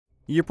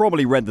You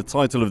probably read the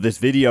title of this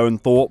video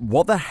and thought,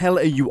 what the hell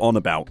are you on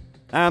about?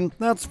 And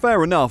that's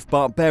fair enough,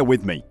 but bear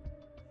with me.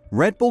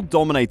 Red Bull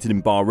dominated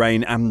in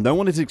Bahrain and no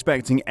one is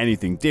expecting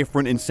anything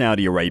different in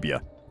Saudi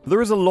Arabia.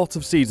 There is a lot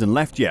of season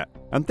left yet,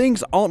 and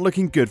things aren't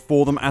looking good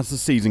for them as the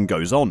season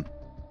goes on.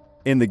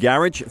 In the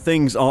garage,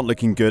 things aren't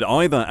looking good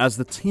either as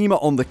the team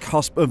are on the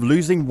cusp of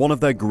losing one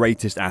of their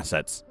greatest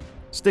assets.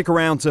 Stick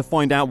around to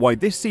find out why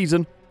this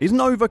season isn't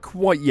over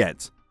quite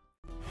yet.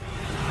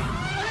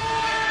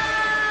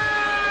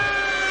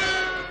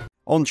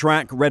 On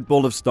track, Red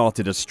Bull have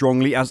started as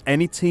strongly as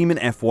any team in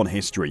F1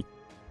 history.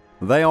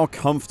 They are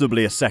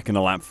comfortably a second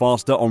a lap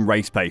faster on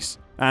race pace,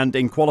 and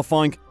in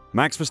qualifying,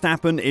 Max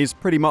Verstappen is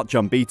pretty much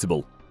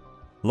unbeatable.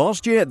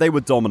 Last year they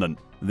were dominant,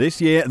 this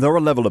year they're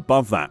a level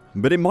above that,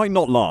 but it might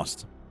not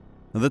last.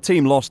 The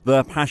team lost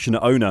their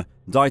passionate owner,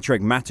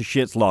 Dietrich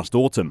Mateschitz, last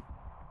autumn.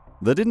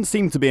 There didn't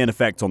seem to be an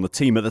effect on the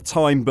team at the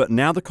time, but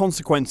now the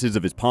consequences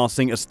of his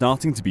passing are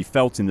starting to be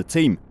felt in the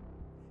team.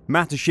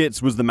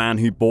 Mateschitz was the man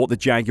who bought the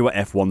Jaguar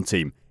F1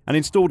 team and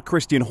installed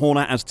Christian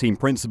Horner as team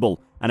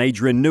principal and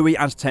Adrian Newey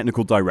as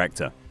technical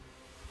director.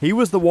 He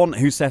was the one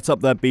who set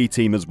up their B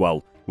team as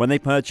well when they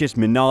purchased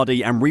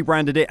Minardi and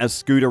rebranded it as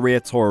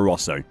Scuderia Toro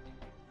Rosso.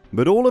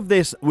 But all of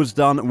this was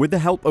done with the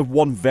help of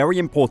one very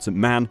important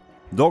man,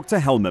 Dr.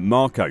 Helmut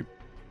Marko.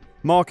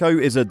 Marko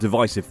is a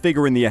divisive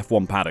figure in the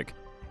F1 paddock.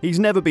 He's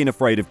never been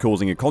afraid of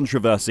causing a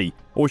controversy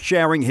or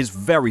sharing his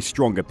very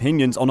strong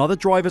opinions on other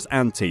drivers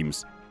and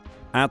teams.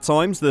 At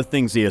times, the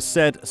things he has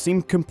said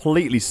seem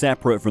completely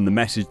separate from the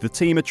message the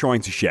team are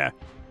trying to share.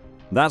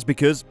 That's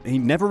because he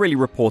never really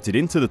reported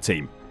into the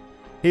team.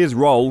 His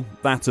role,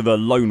 that of a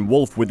lone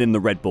wolf within the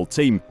Red Bull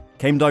team,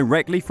 came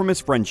directly from his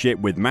friendship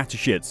with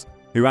Mateschitz,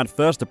 who had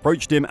first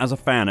approached him as a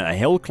fan at a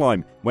hill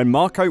climb when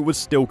Marko was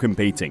still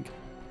competing.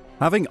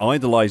 Having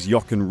idolized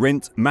Jochen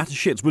Rindt,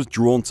 Mateschitz was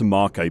drawn to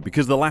Marko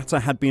because the latter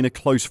had been a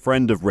close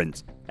friend of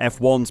Rindt,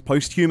 F1's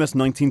posthumous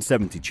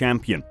 1970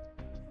 champion.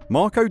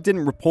 Marko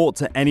didn't report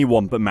to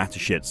anyone but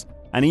Mateschitz,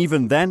 and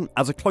even then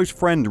as a close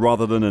friend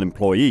rather than an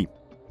employee.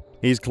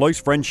 His close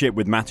friendship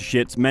with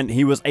Mateschitz meant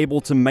he was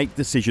able to make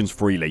decisions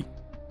freely.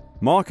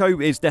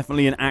 Marko is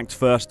definitely an act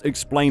first,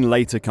 explain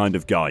later kind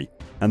of guy,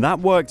 and that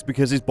worked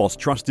because his boss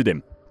trusted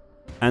him.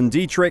 And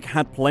Dietrich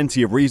had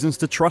plenty of reasons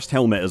to trust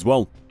Helmut as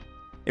well.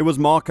 It was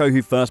Marko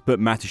who first put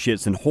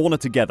Mateschitz and Horner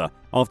together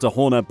after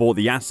Horner bought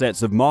the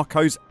assets of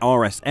Marko's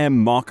RSM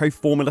Marko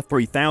Formula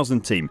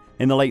 3000 team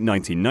in the late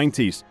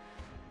 1990s.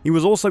 He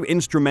was also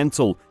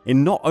instrumental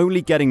in not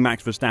only getting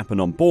Max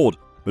Verstappen on board,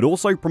 but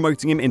also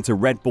promoting him into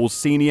Red Bull's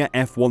senior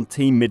F1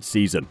 team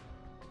mid-season.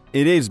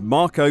 It is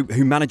Marko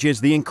who manages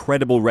the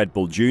incredible Red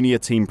Bull Junior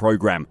team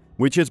program,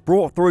 which has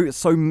brought through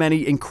so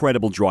many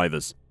incredible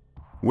drivers.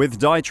 With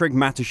Dietrich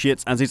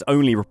Mateschitz as his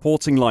only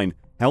reporting line,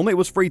 Helmut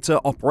was free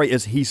to operate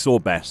as he saw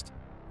best.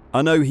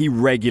 I know he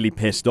regularly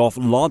pissed off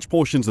large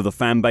portions of the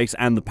fanbase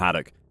and the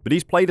paddock, but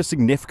he's played a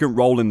significant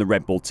role in the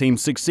Red Bull team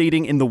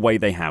succeeding in the way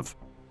they have.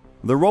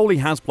 The role he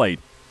has played,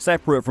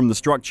 separate from the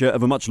structure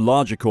of a much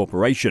larger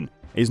corporation,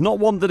 is not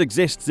one that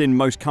exists in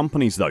most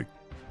companies though.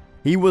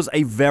 He was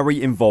a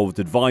very involved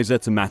advisor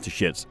to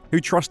Mateschitz, who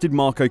trusted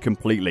Marko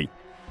completely.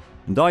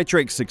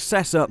 Dietrich's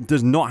successor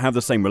does not have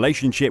the same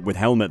relationship with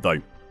Helmut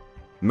though.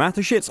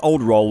 Mateschitz's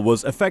old role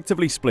was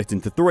effectively split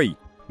into three,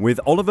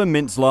 with Oliver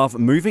Mintzlaff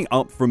moving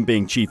up from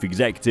being chief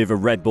executive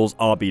of Red Bull's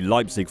RB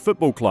Leipzig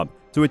football club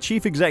to a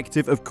chief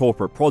executive of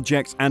corporate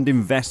projects and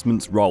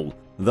investments role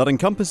that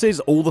encompasses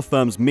all the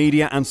firm's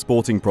media and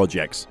sporting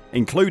projects,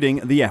 including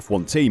the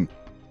F1 team.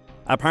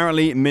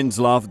 Apparently,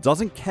 Mintzlaff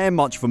doesn't care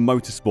much for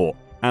motorsport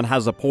and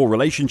has a poor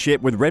relationship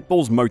with Red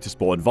Bull's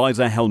motorsport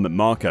advisor Helmut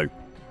Marko.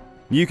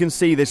 You can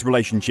see this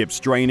relationship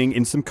straining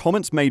in some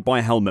comments made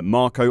by Helmut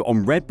Marko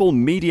on Red Bull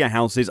Media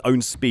House's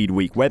own Speed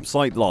Week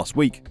website last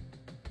week.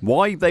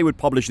 Why they would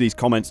publish these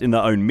comments in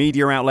their own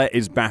media outlet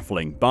is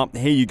baffling, but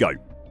here you go.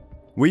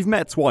 "We've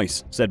met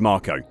twice," said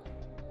Marko.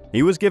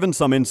 He was given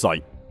some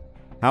insight.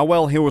 How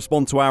well he'll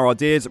respond to our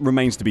ideas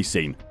remains to be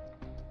seen.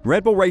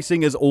 Red Bull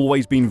Racing has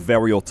always been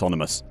very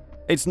autonomous.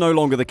 It's no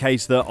longer the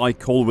case that I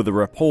call with a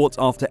report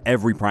after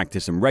every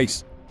practice and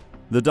race.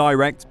 The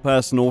direct,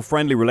 personal,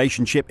 friendly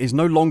relationship is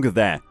no longer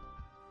there.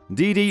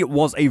 Didi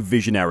was a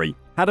visionary,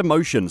 had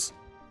emotions.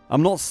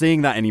 I'm not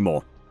seeing that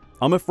anymore.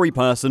 I'm a free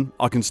person,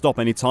 I can stop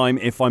anytime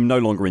if I'm no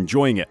longer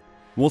enjoying it.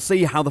 We'll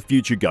see how the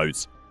future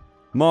goes.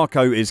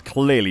 Marko is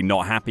clearly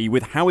not happy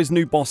with how his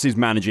new boss is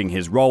managing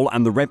his role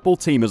and the Red Bull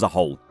team as a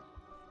whole.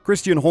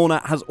 Christian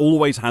Horner has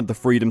always had the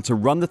freedom to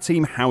run the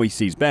team how he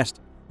sees best,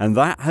 and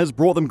that has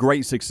brought them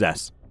great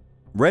success.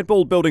 Red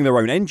Bull building their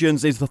own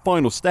engines is the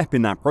final step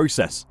in that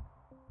process.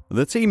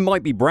 The team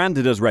might be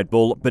branded as Red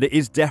Bull, but it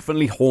is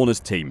definitely Horner's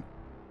team.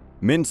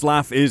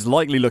 Mintzlaff is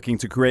likely looking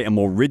to create a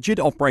more rigid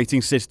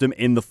operating system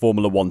in the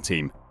Formula 1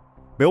 team,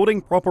 building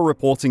proper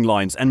reporting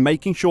lines and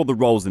making sure the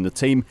roles in the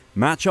team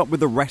match up with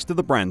the rest of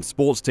the brand's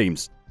sports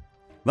teams.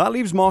 That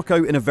leaves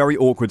Marko in a very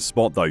awkward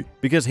spot though,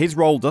 because his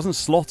role doesn't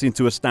slot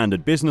into a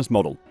standard business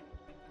model.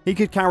 He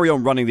could carry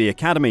on running the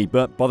academy,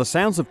 but by the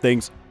sounds of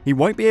things, He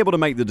won't be able to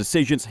make the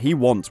decisions he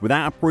wants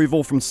without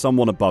approval from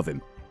someone above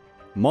him.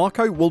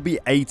 Marko will be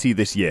 80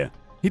 this year.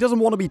 He doesn't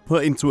want to be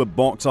put into a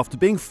box after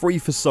being free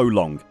for so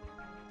long.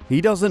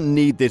 He doesn't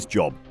need this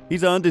job.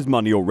 He's earned his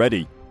money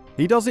already.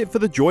 He does it for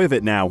the joy of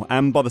it now,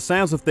 and by the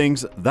sounds of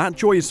things, that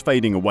joy is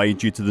fading away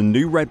due to the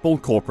new Red Bull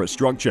corporate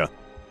structure.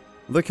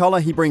 The colour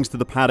he brings to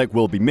the paddock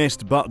will be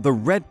missed, but the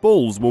Red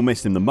Bulls will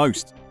miss him the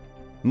most.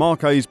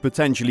 Marko's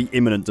potentially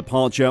imminent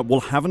departure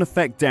will have an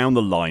effect down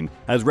the line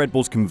as Red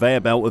Bull's conveyor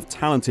belt of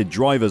talented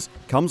drivers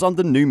comes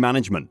under new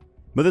management.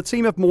 But the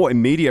team have more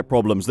immediate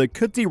problems that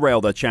could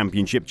derail their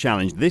championship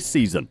challenge this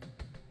season.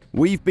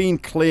 We've been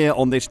clear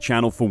on this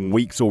channel for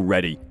weeks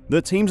already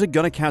that teams are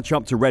going to catch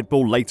up to Red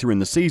Bull later in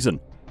the season.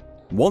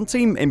 One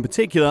team in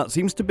particular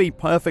seems to be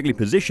perfectly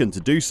positioned to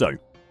do so.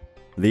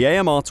 The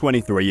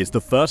AMR23 is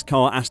the first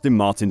car Aston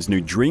Martin's new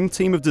dream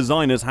team of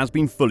designers has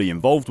been fully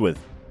involved with.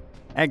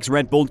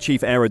 Ex-Red Bull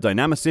chief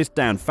aerodynamicist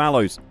Dan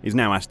Fallows is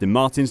now Aston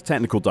Martin's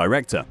technical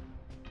director.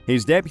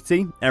 His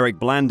deputy, Eric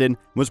Blandin,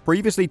 was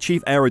previously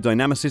chief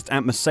aerodynamicist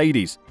at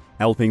Mercedes,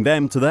 helping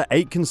them to their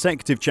 8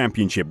 consecutive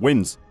championship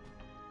wins.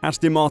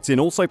 Aston Martin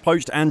also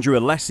poached Andrew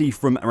Alessi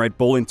from Red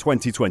Bull in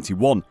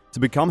 2021 to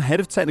become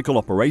head of technical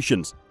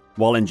operations,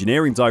 while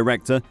engineering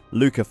director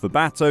Luca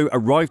Fabato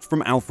arrived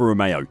from Alfa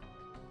Romeo.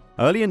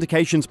 Early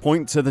indications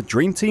point to the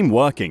dream team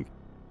working.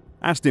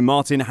 Aston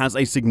Martin has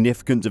a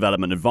significant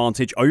development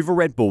advantage over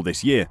Red Bull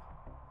this year.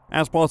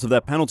 As part of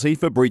their penalty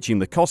for breaching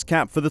the cost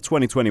cap for the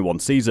 2021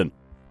 season,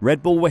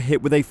 Red Bull were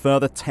hit with a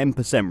further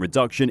 10%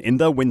 reduction in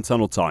their wind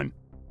tunnel time.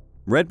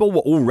 Red Bull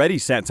were already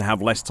set to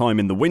have less time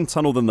in the wind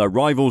tunnel than their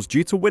rivals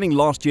due to winning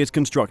last year's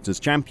Constructors'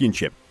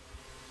 Championship.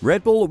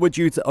 Red Bull were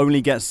due to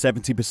only get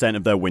 70%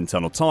 of their wind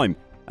tunnel time,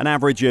 an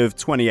average of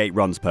 28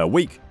 runs per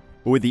week.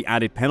 But with the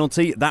added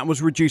penalty, that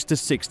was reduced to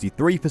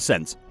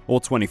 63%,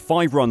 or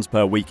 25 runs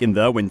per week in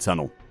their wind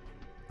tunnel.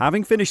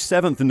 Having finished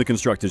 7th in the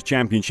Constructors'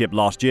 Championship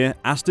last year,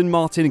 Aston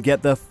Martin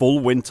get their full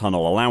wind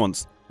tunnel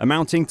allowance,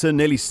 amounting to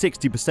nearly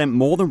 60%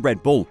 more than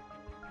Red Bull.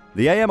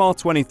 The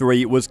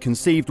AMR23 was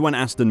conceived when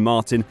Aston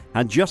Martin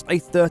had just a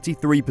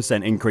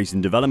 33% increase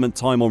in development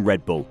time on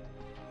Red Bull.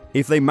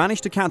 If they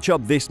manage to catch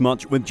up this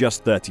much with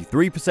just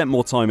 33%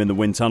 more time in the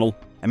wind tunnel,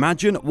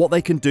 imagine what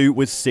they can do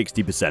with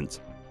 60%.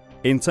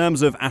 In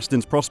terms of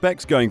Aston's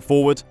prospects going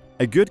forward,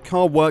 a good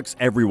car works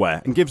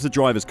everywhere and gives the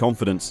drivers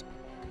confidence.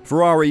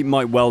 Ferrari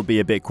might well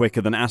be a bit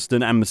quicker than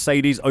Aston and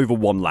Mercedes over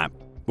one lap,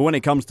 but when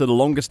it comes to the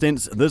longer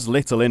stints, there's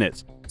little in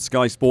it.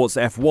 Sky Sports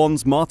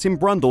F1's Martin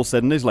Brundle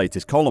said in his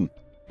latest column.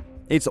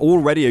 It's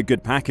already a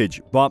good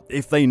package, but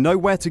if they know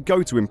where to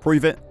go to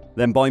improve it,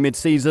 then by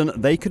mid-season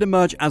they could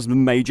emerge as the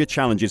major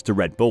challenges to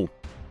Red Bull.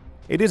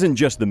 It isn't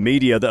just the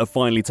media that are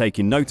finally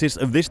taking notice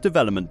of this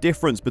development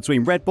difference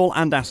between Red Bull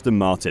and Aston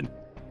Martin.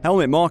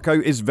 Helmut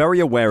Marko is very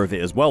aware of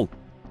it as well.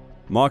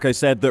 Marko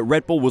said that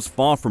Red Bull was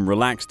far from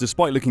relaxed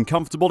despite looking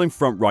comfortable in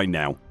front right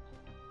now.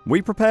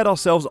 "We prepared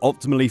ourselves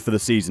optimally for the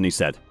season," he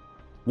said.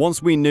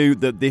 "Once we knew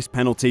that this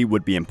penalty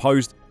would be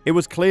imposed, it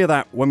was clear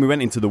that when we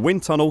went into the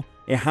wind tunnel,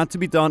 it had to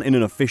be done in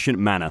an efficient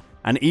manner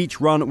and each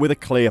run with a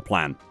clear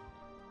plan.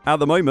 At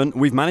the moment,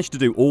 we've managed to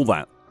do all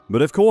that.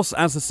 But of course,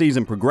 as the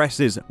season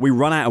progresses, we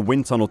run out of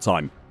wind tunnel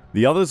time.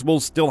 The others will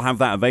still have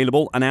that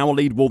available and our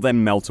lead will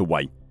then melt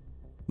away.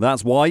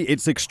 That's why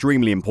it's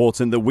extremely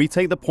important that we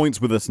take the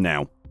points with us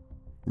now."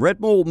 Red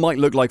Bull might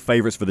look like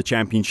favourites for the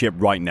championship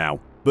right now,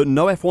 but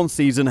no F1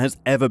 season has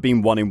ever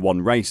been won in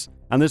one race,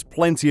 and there's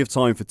plenty of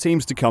time for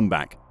teams to come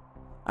back.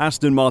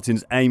 Aston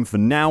Martin's aim for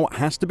now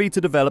has to be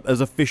to develop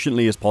as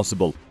efficiently as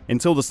possible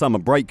until the summer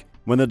break,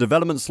 when the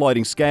development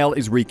sliding scale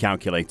is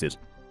recalculated.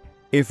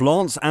 If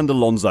Lance and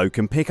Alonso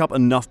can pick up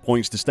enough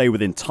points to stay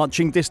within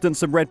touching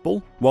distance of Red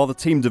Bull while the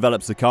team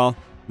develops the car,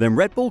 then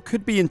Red Bull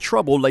could be in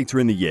trouble later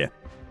in the year.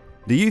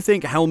 Do you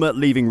think Helmut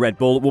leaving Red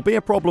Bull will be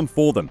a problem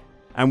for them?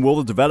 And will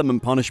the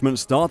development punishment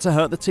start to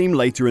hurt the team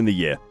later in the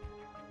year?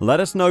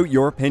 Let us know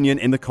your opinion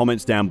in the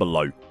comments down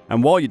below.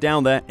 And while you're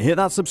down there, hit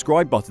that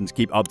subscribe button to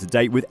keep up to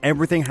date with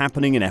everything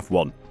happening in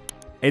F1.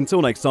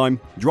 Until next time,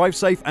 drive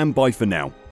safe and bye for now.